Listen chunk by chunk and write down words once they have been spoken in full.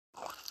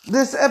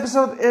This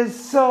episode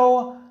is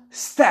so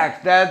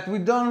stacked that we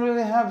don't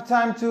really have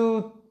time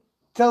to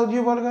tell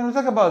you what we're going to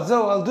talk about.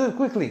 So I'll do it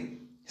quickly.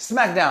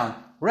 Smackdown,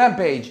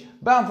 Rampage,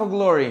 Bound for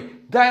Glory,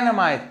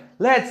 Dynamite.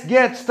 Let's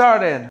get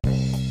started.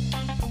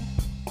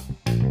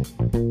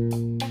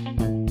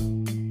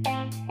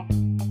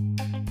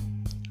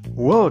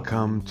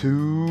 Welcome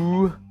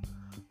to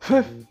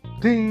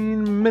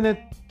 15-Minute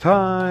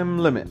Time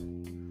Limit,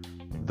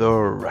 the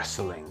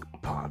wrestling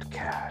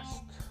podcast.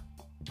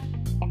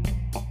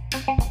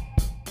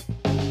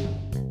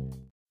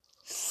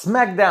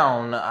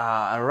 Smackdown,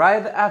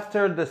 right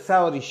after the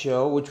Saudi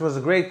show, which was a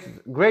great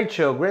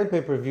show, great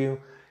pay-per-view.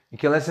 You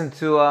can listen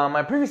to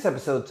my previous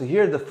episode to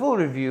hear the full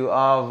review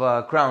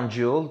of Crown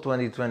Jewel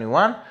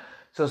 2021.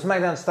 So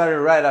Smackdown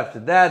started right after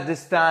that.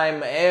 This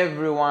time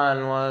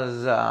everyone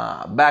was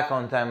back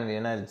on time in the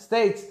United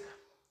States.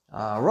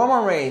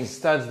 Roman Reigns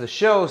starts the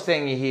show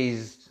saying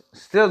he's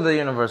still the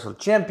Universal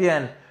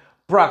Champion.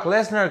 Brock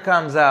Lesnar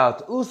comes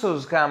out.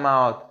 Usos come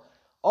out.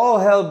 All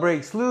hell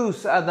breaks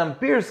loose. Adam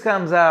Pearce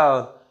comes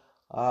out.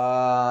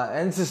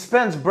 And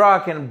suspends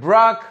Brock, and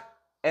Brock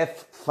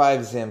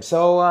F5s him.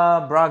 So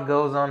Brock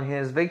goes on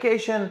his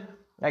vacation.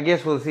 I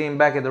guess we'll see him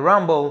back at the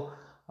Rumble.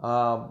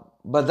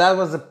 But that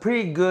was a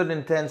pretty good,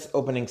 intense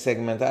opening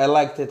segment. I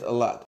liked it a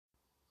lot.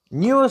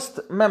 Newest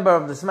member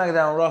of the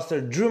SmackDown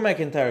roster, Drew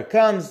McIntyre,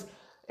 comes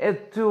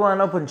to an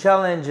open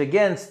challenge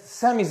against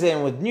Sami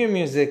Zayn with new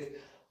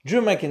music.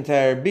 Drew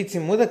McIntyre beats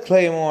him with a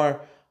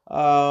Claymore.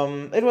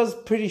 It was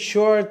pretty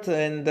short,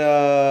 and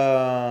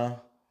I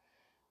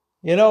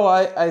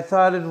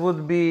thought it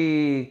would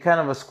be kind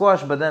of a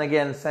squash, but then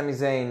again, Sami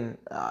Zayn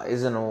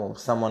isn't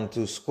someone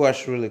to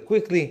squash really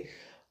quickly.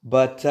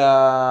 But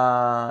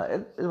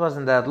it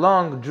wasn't that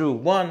long. Drew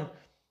won.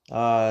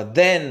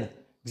 Then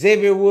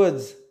Xavier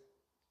Woods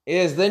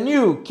is the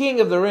new King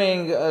of the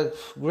Ring. A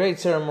great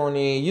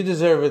ceremony. You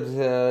deserve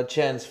it.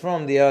 Chants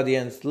from the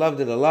audience. Loved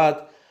it a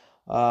lot.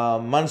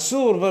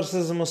 Mansoor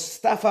versus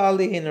Mustafa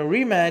Ali in a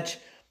rematch.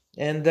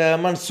 And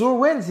Mansoor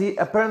wins. He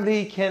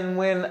apparently can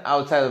win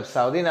outside of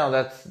Saudi. Now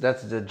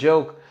that's the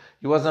joke.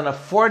 He was on a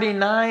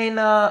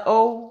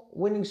 49-0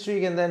 winning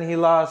streak, and then he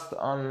lost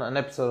on an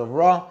episode of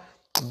Raw.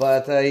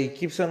 But he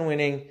keeps on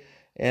winning,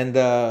 and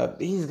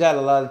he's got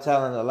a lot of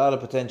talent, a lot of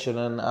potential,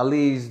 and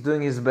Ali's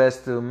doing his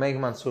best to make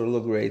Mansoor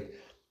look great.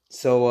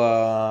 So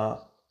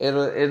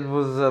it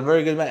was a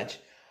very good match.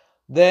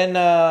 Then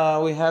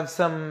we have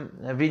some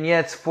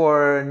vignettes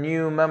for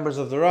new members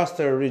of the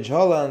roster: Ridge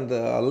Holland,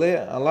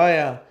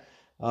 Alaya,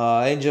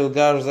 Angel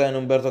Garza, and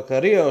Humberto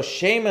Carrillo,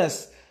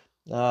 Sheamus.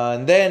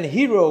 And then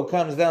Hero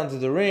comes down to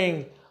the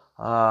ring.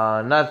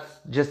 Not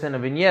just in a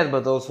vignette,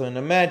 but also in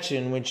a match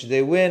in which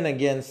they win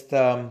against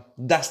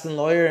Dustin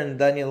Lawyer and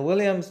Daniel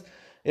Williams.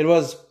 It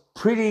was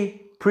pretty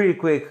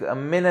quick, a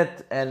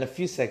minute and a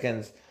few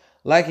seconds,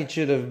 like it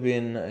should have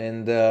been.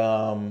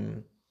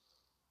 And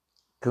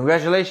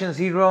congratulations,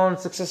 Hero, on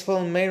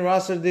successful main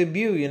roster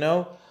debut.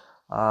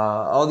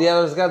 All the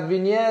others got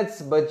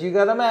vignettes, but you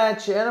got a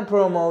match and a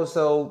promo.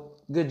 So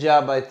good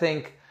job. I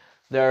think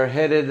they're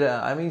headed.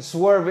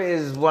 Swerve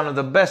is one of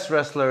the best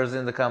wrestlers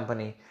in the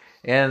company.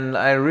 And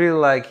I really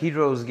like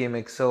Hero's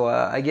gimmick, so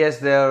I guess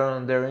they're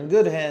in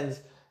good hands,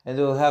 and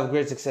they'll have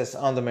great success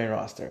on the main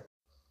roster.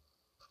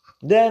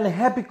 Then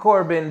Happy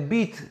Corbin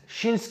beat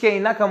Shinsuke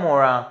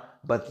Nakamura,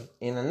 but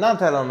in a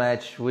non-title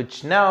match,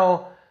 which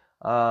now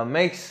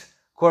makes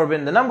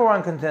Corbin the number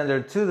one contender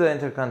to the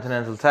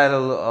Intercontinental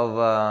title of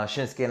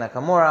Shinsuke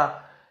Nakamura.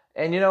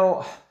 And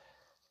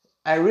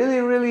I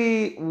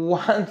really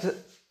want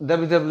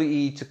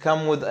WWE to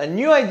come with a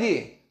new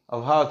idea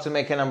of how to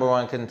make a number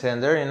one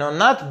contender,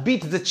 not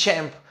beat the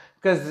champ.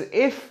 Because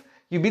if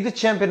you beat the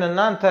champ in a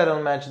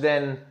non-title match,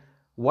 then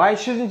why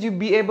shouldn't you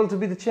be able to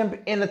beat the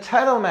champ in a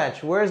title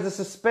match? Where's the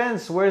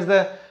suspense? Where's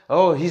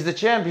he's the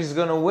champ, he's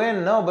gonna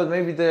win. No, but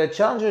maybe the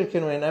challenger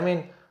can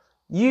win.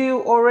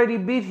 You already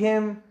beat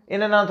him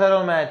in a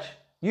non-title match.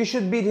 You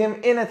should beat him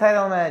in a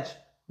title match.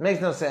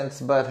 Makes no sense,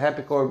 but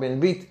Happy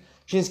Corbin beat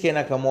Shinsuke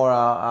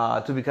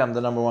Nakamura to become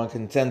the number one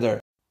contender.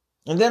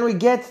 And then we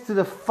get to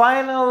the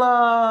final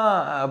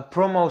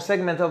promo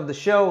segment of the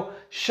show.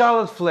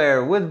 Charlotte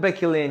Flair with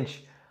Becky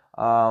Lynch.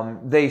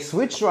 They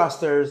switched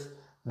rosters.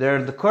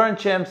 They're the current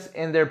champs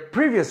in their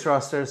previous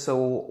roster.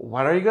 So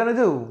what are you going to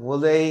do? Will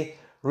they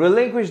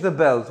relinquish the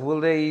belt?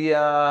 Will they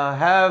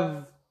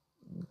have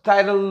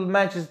title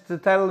matches to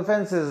title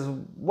defenses?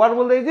 What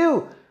will they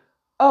do?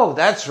 Oh,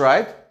 that's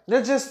right.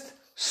 Let's just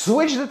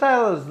switch the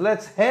titles.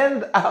 Let's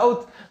hand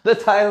out the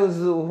titles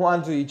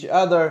one to each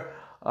other.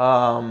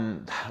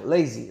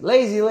 Lazy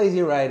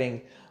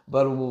writing.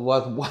 But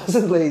what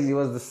wasn't lazy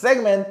was the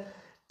segment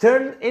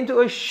turned into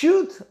a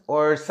shoot,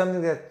 or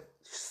something that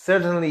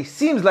certainly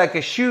seems like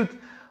a shoot.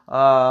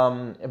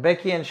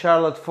 Becky and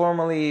Charlotte,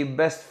 formerly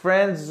best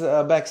friends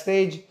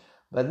backstage,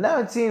 but now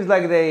it seems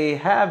like they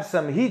have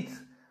some heat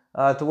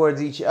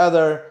towards each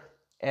other,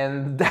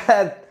 and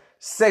that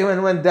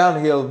segment went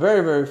downhill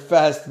very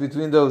fast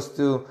between those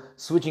two,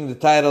 switching the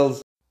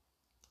titles.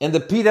 And the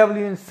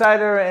PW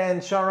Insider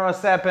and Sean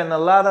Ross Sapp and a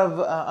lot of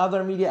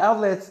other media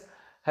outlets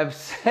have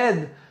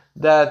said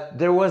that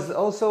there was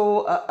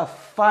also a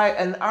fight,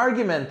 an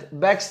argument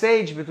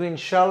backstage between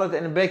Charlotte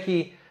and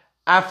Becky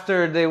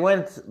after they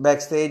went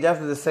backstage,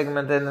 after the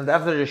segment ended,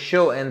 after the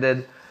show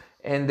ended,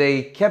 and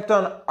they kept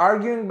on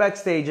arguing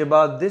backstage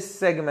about this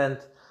segment.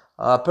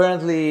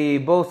 Apparently,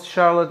 both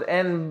Charlotte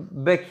and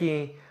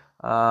Becky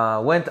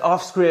went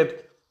off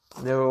script.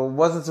 They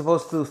wasn't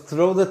supposed to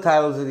throw the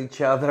titles at each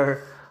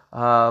other,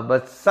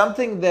 but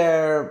something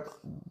there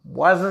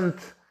wasn't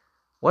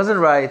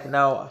right.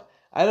 Now,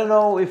 I don't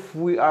know if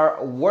we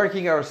are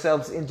working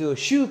ourselves into a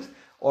shoot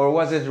or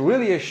was it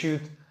really a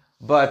shoot,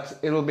 but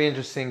it will be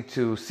interesting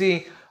to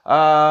see.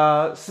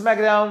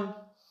 SmackDown,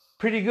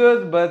 pretty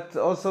good, but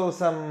also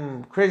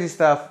some crazy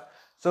stuff.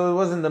 So it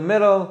was in the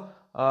middle,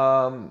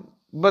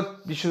 but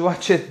you should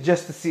watch it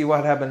just to see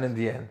what happened in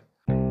the end.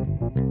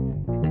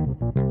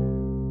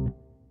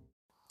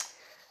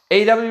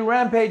 AEW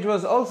Rampage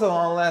was also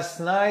on last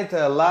night,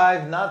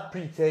 live, not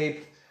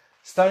pre-taped.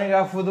 Starting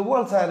off with the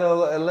World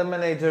Title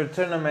Eliminator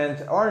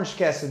Tournament, Orange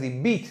Cassidy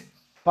beat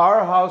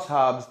Powerhouse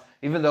Hobbs,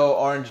 even though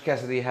Orange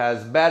Cassidy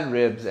has bad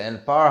ribs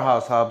and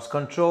Powerhouse Hobbs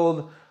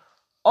controlled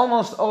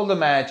almost all the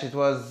match. It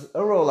was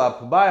a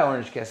roll-up by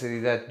Orange Cassidy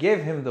that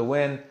gave him the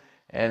win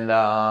and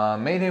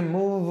made him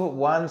move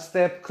one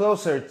step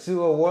closer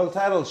to a world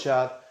title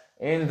shot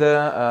in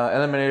the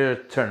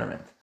Eliminator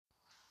Tournament.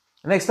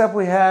 Next up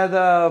we had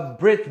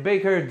Britt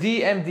Baker,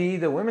 DMD,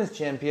 the women's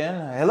champion.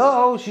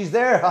 Hello, she's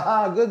there.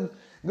 Haha,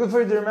 good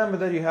for you to remember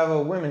that you have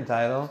a women's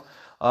title.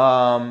 No,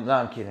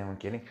 I'm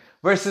kidding.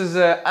 Versus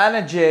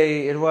Anna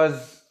Jay. It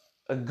was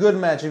a good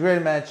match, a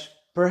great match.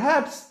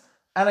 Perhaps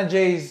Anna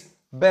Jay's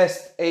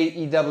best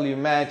AEW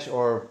match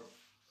or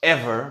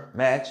ever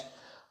match.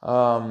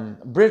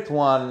 Britt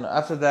won.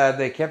 After that,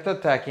 they kept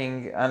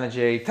attacking Anna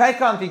Jay. Ty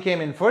Conti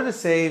came in for the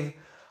save,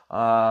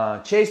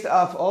 chased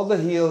off all the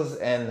heels,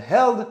 and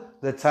held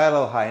the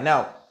title high.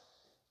 Now,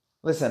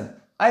 listen,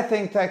 I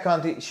think Ty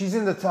Conti, she's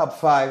in the top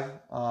 5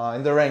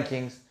 in the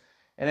rankings,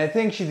 and I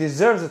think she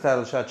deserves a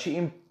title shot. She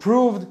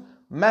improved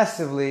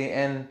massively,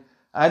 and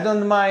I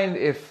don't mind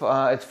if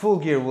at Full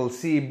Gear we'll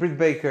see Britt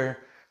Baker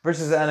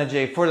versus Anna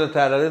Jay for the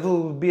title. It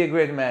will be a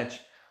great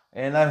match,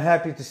 and I'm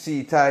happy to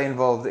see Ty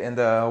involved in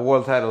the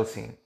world title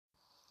scene.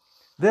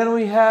 Then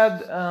we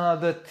had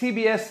the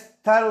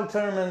TBS title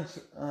tournament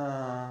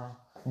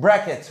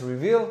brackets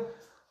reveal.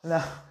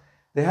 Now,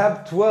 they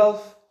have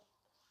 12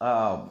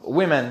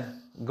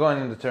 women going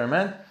in the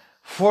tournament.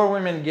 4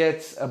 women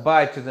get a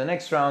bye to the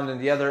next round and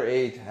the other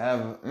 8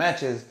 have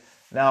matches.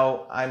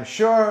 Now, I'm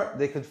sure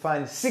they could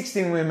find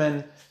 16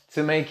 women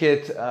to make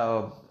it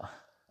a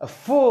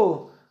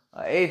full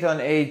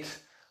 8-on-8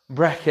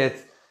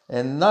 bracket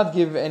and not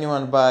give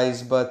anyone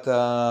buys. But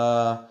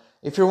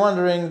if you're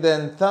wondering,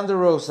 then Thunder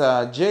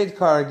Rosa, Jade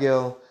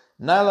Cargill,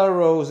 Nyla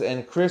Rose,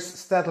 and Chris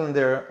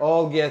Statlander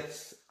all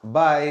get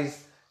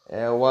buys,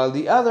 while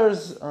the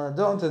others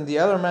don't. And the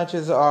other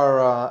matches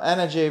are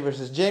Anna Jay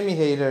versus Jamie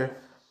Hayter,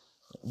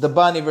 The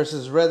Bunny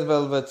versus Red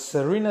Velvet,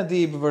 Serena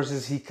Deeb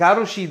versus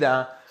Hikaru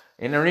Shida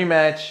in a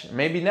rematch.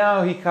 Maybe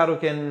now Hikaru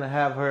can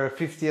have her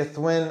 50th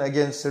win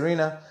against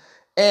Serena,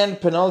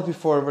 and Penelope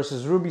Ford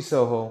versus Ruby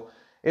Soho.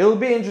 It will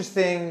be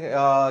interesting.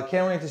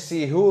 Can't wait to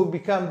see who will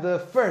become the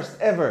first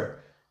ever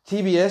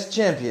TBS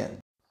champion.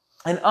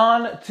 And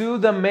on to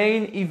the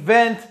main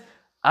event,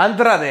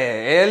 Andrade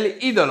El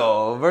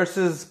Idolo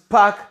versus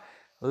Pac.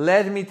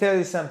 Let me tell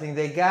you something.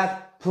 They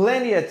got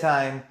plenty of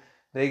time.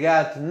 They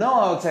got no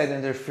outside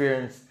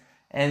interference,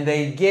 and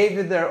they gave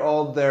it their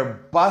all. They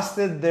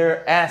busted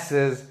their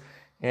asses,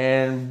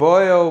 and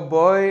boy, oh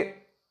boy,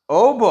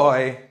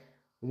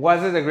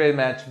 was it a great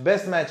match.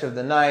 Best match of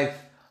the night.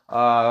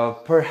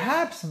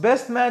 Perhaps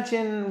best match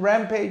in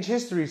Rampage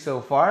history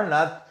so far.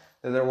 Not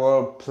that there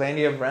were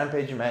plenty of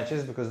Rampage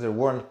matches, because there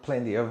weren't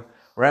plenty of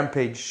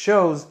Rampage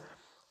shows.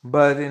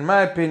 But in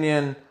my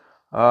opinion,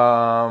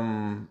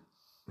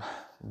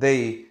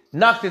 they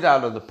knocked it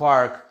out of the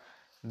park.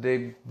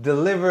 They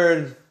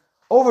delivered,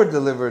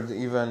 over-delivered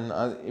even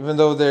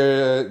though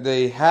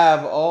they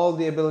have all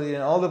the ability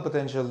and all the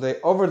potential, they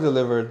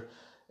over-delivered.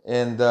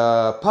 And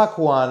Pac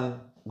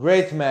won.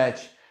 Great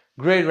match,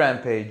 great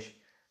Rampage.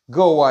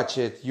 Go watch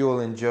it. You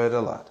will enjoy it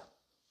a lot.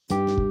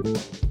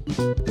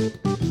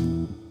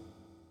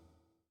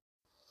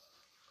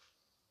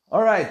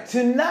 All right,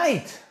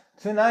 tonight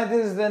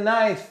is the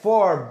night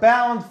for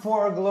Bound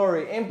for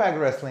Glory, Impact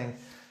Wrestling.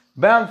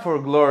 Bound for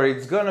Glory.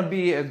 It's gonna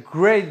be a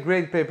great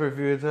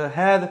pay-per-view. It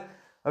had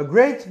a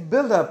great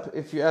build-up,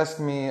 if you ask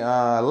me.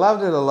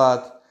 Loved it a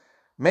lot.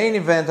 Main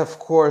event, of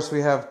course,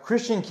 we have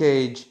Christian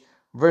Cage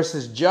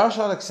versus Josh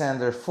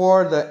Alexander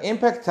for the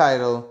Impact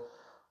title.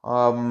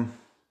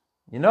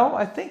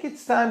 I think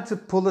it's time to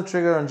pull the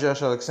trigger on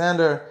Josh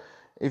Alexander.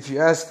 If you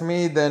ask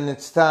me, then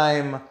it's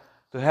time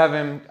to have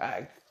him.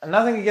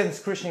 Nothing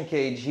against Christian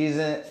Cage. He's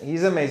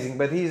amazing,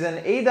 but he's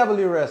an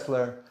AEW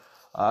wrestler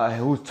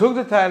who took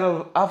the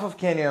title off of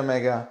Kenny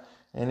Omega,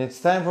 and it's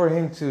time for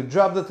him to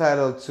drop the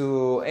title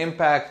to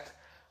Impact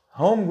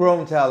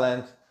homegrown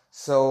talent.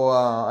 So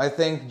I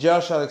think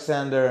Josh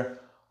Alexander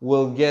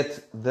will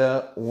get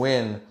the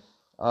win.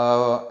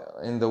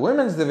 In the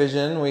women's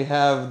division, we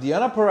have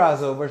Deonna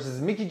Purrazzo versus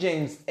Mickie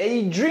James,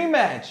 a dream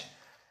match.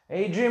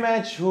 A dream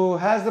match who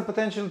has the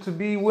potential to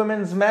be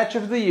women's match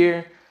of the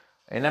year.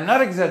 And I'm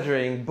not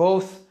exaggerating,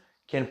 both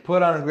can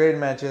put on great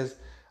matches.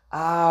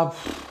 Deonna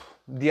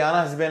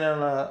has been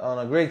on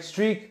a great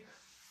streak.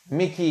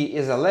 Mickie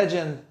is a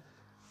legend.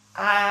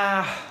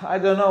 I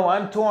don't know.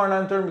 I'm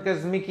torn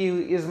because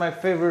Mickie is my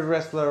favorite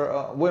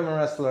wrestler, women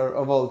wrestler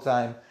of all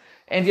time.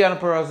 And Deonna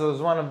Purrazzo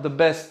is one of the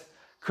best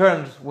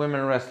current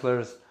women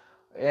wrestlers.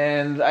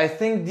 And I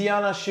think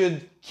Deonna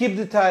should keep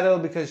the title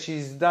because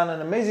she's done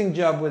an amazing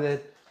job with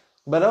it.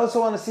 But I also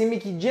want to see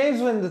Mickie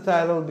James win the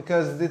title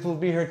because it will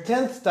be her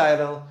 10th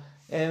title.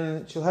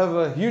 And she'll have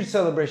a huge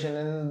celebration.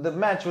 And the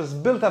match was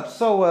built up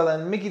so well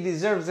and Mickie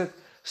deserves it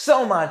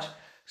so much.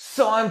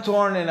 So I'm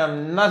torn and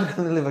I'm not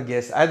going to leave a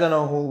guess. I don't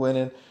know who will win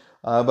it.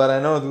 But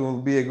I know it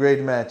will be a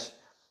great match.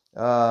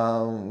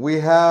 We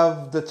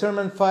have the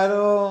tournament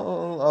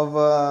final of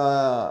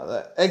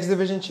the X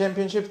Division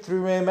Championship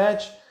 3-way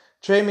match.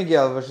 Trey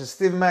Miguel versus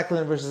Steve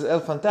Maclin versus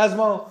El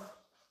Fantasmo.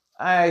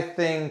 I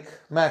think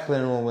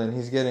Maclin will win.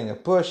 He's getting a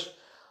push.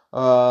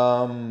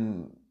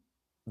 The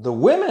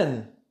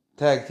women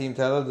tag team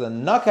title, the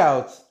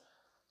Knockouts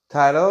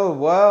title.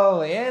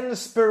 Well,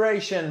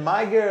 inspiration.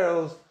 My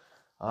girls,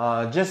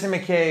 Jessie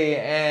McKay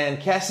and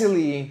Cassie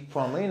Lee,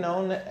 formerly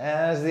known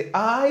as the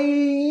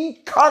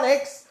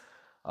Iconics,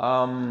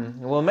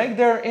 will make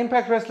their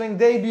Impact Wrestling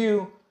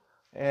debut.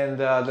 And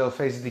they'll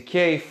face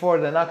Decay for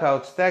the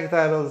Knockouts tag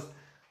titles.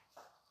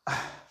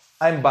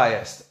 I'm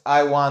biased.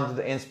 I want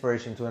the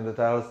Inspiration to win the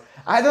titles.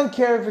 I don't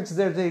care if it's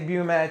their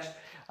debut match.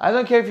 I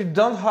don't care if you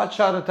don't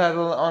hotshot a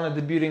title on a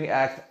debuting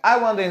act. I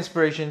want the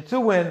Inspiration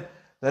to win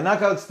the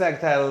Knockouts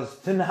tag titles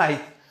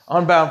tonight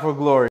on Bound for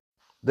Glory.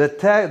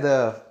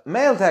 The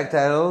male tag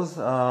titles,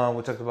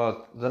 we talked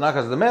about the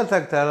Knockouts, the male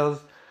tag titles,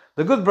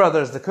 the Good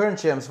Brothers, the current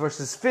champs,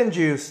 versus Finn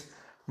Juice,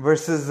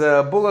 versus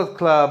Bullet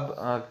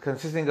Club,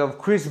 consisting of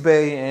Chris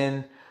Bay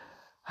and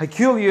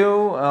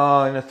Hakuyu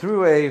in a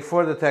 3-way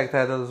for the tag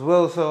titles as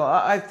well. So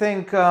I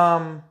think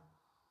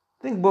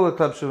Bullet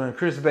Club should win.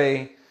 Chris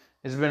Bay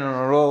has been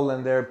on a roll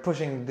and they're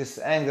pushing this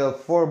angle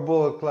for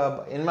Bullet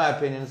Club, in my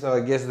opinion, so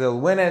I guess they'll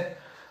win it.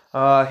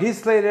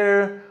 Heath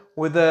Slater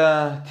with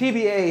a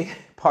TBA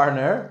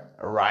partner,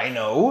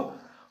 Rhino,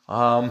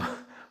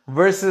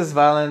 versus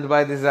Violent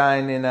by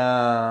Design in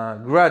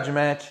a grudge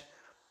match.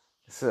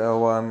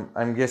 So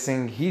I'm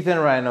guessing Heath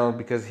and Rhino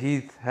because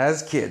Heath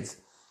has kids.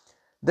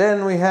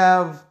 Then we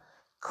have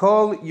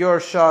Call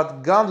Your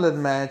Shot Gauntlet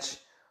match.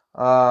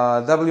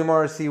 W.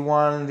 Morrissey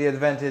won the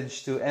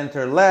advantage to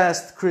enter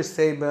last. Chris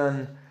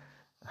Sabin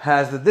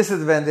has the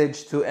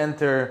disadvantage to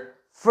enter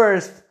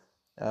first.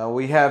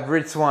 We have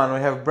Rich Swann,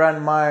 we have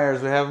Brand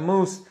Myers, we have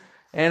Moose,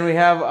 and we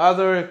have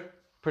other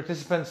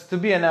participants to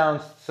be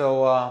announced.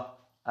 So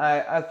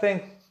I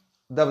think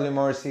W.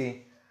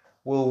 Morrissey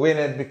will win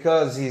it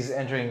because he's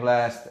entering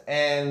last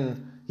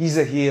and he's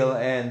a heel,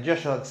 and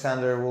Josh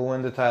Alexander will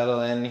win the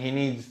title and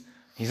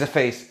he's a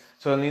face,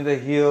 so he'll need a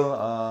heel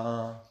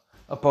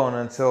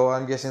opponent. So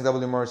I'm guessing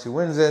W. Morrissey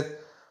wins it.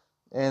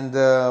 And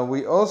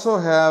we also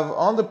have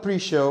on the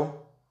pre-show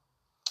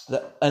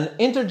an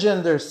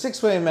intergender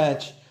 6-way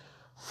match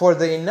for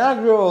the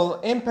inaugural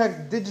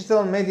Impact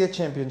Digital Media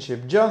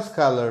Championship. John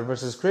Skyler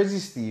versus Crazy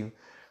Steve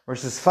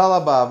versus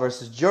Falaba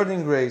versus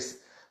Jordan Grace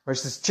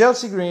versus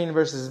Chelsea Green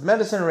versus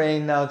Madison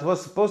Rain. Now it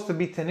was supposed to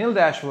be Tenille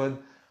Dashwood,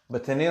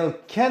 but Tenille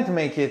can't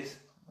make it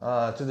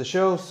to the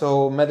show,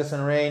 so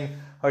Madison Rain,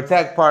 her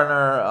tag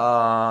partner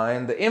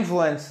and the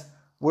Influence,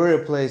 will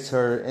replace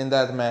her in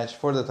that match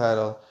for the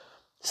title.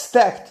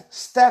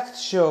 Stacked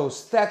show,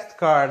 stacked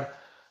card,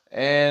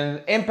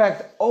 and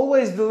Impact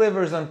always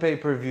delivers on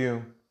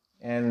pay-per-view,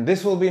 and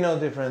this will be no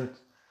different.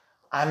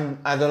 I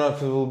don't know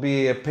if it will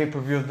be a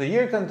pay-per-view of the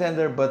year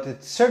contender, but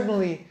it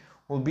certainly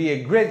will be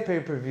a great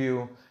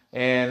pay-per-view,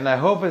 and I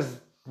hope as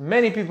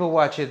many people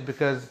watch it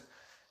because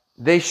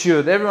they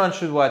should. Everyone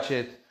should watch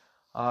it.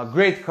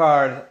 Great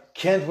card.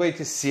 Can't wait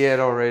to see it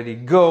already.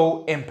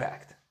 Go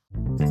Impact.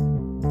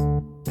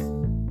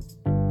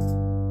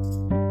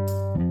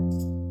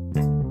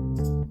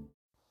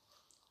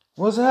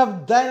 We also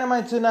have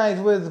Dynamite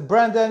tonight with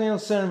Bryan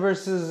Danielson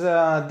versus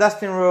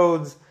Dustin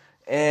Rhodes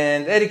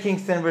and Eddie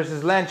Kingston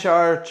versus Lance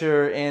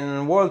Archer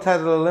in World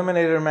Title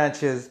Eliminator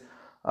matches.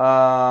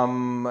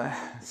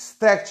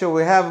 Stacked show.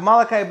 We have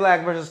Malachi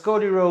Black versus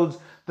Cody Rhodes,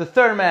 the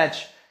third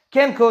match.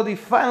 Can Cody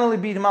finally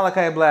beat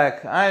Malachi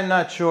Black? I'm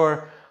not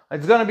sure.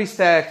 It's gonna be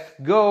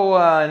stacked. Go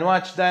and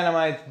watch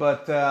Dynamite,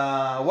 but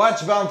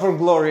watch Bound for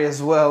Glory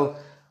as well.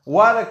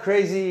 What a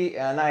crazy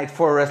night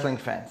for wrestling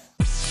fans.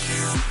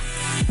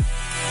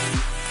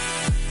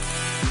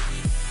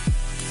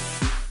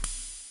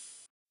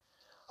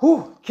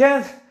 Whew,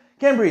 can't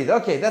breathe.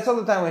 Okay, that's all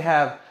the time we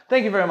have.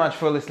 Thank you very much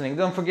for listening.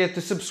 Don't forget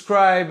to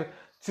subscribe,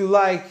 to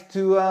like,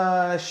 to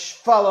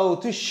follow,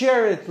 to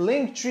share it.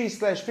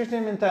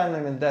 Linktree/15-minute time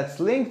limit. That's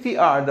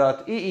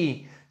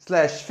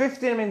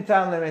linktr.ee/15-minute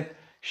time limit.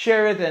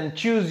 Share it and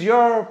choose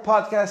your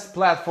podcast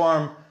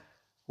platform.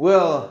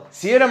 We'll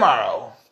see you tomorrow.